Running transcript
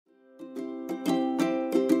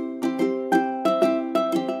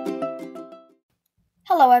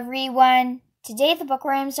Hello everyone! Today the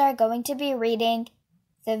Bookworms are going to be reading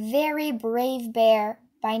The Very Brave Bear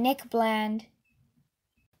by Nick Bland.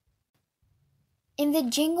 In the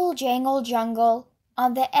jingle-jangle jungle,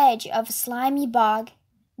 on the edge of a slimy bog,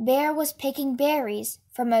 Bear was picking berries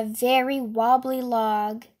from a very wobbly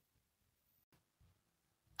log.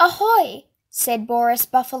 "Ahoy!" said Boris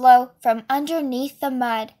Buffalo from underneath the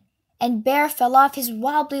mud, and Bear fell off his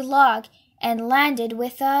wobbly log and landed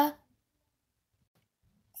with a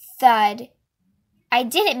thud. "I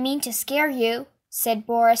didn't mean to scare you," said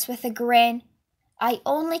Boris with a grin. "I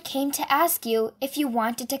only came to ask you if you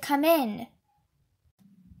wanted to come in."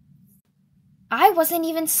 "I wasn't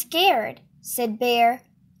even scared," said Bear.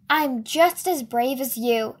 "I'm just as brave as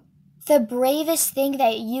you. The bravest thing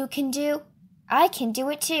that you can do, I can do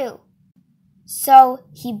it too." So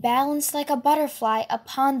he balanced like a butterfly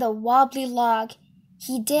upon the wobbly log.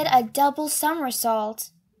 He did a double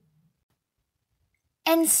somersault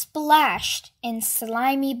and splashed in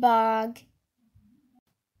slimy bog.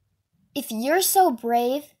 "If you're so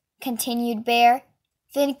brave," continued Bear,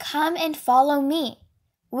 "then come and follow me.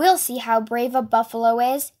 We'll see how brave a buffalo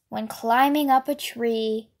is when climbing up a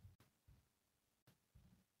tree."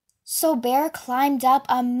 So Bear climbed up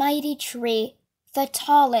a mighty tree, the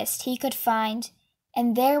tallest he could find,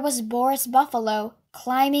 and there was Boris Buffalo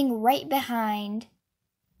climbing right behind.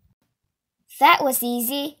 "That was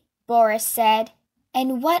easy," Boris said.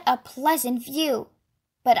 "And what a pleasant view!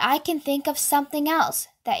 But I can think of something else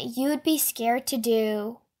that you'd be scared to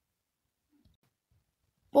do."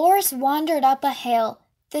 Boris wandered up a hill,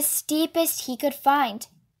 the steepest he could find,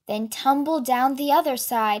 then tumbled down the other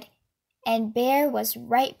side, and Bear was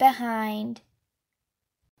right behind.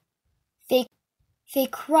 They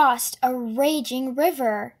crossed a raging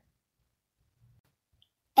river,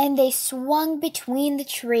 and they swung between the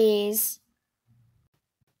trees.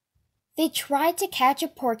 They tried to catch a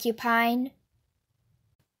porcupine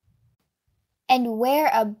and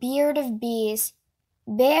wear a beard of bees.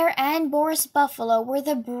 Bear and Boris Buffalo were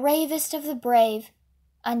the bravest of the brave,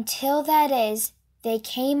 until, that is, they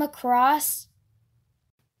came across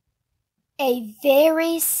a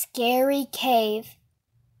very scary cave.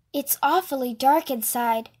 "It's awfully dark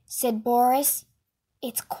inside," said Boris.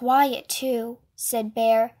 "It's quiet too," said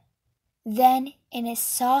Bear. Then, in his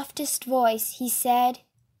softest voice, he said,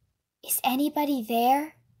 "Is anybody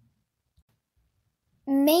there?"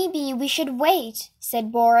 "Maybe we should wait,"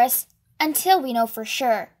 said Boris, "until we know for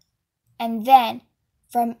sure." And then,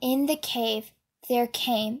 from in the cave, there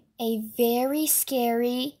came a very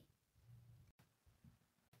scary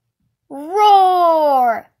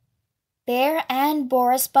roar. Bear and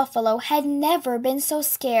Boris Buffalo had never been so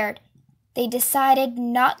scared. They decided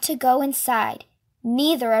not to go inside.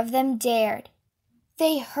 Neither of them dared.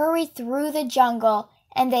 They hurried through the jungle,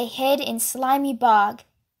 and they hid in slimy bog.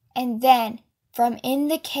 And then, from in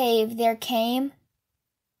the cave there came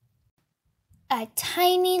a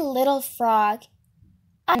tiny little frog.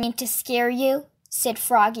 "I didn't mean to scare you," said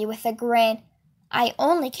Froggy with a grin. "I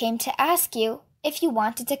only came to ask you if you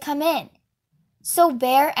wanted to come in." So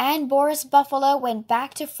Bear and Boris Buffalo went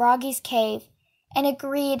back to Froggy's cave and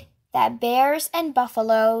agreed that bears and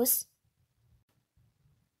buffaloes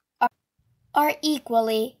are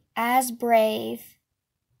equally as brave.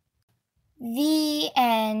 The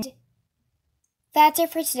end. That's it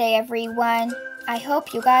for today, everyone. I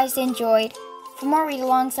hope you guys enjoyed. For more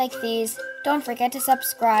read-alongs like these, don't forget to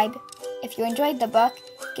subscribe. If you enjoyed the book,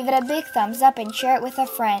 give it a big thumbs up and share it with a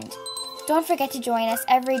friend. Don't forget to join us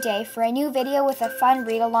every day for a new video with a fun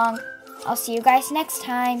read-along. I'll see you guys next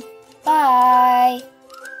time. Bye!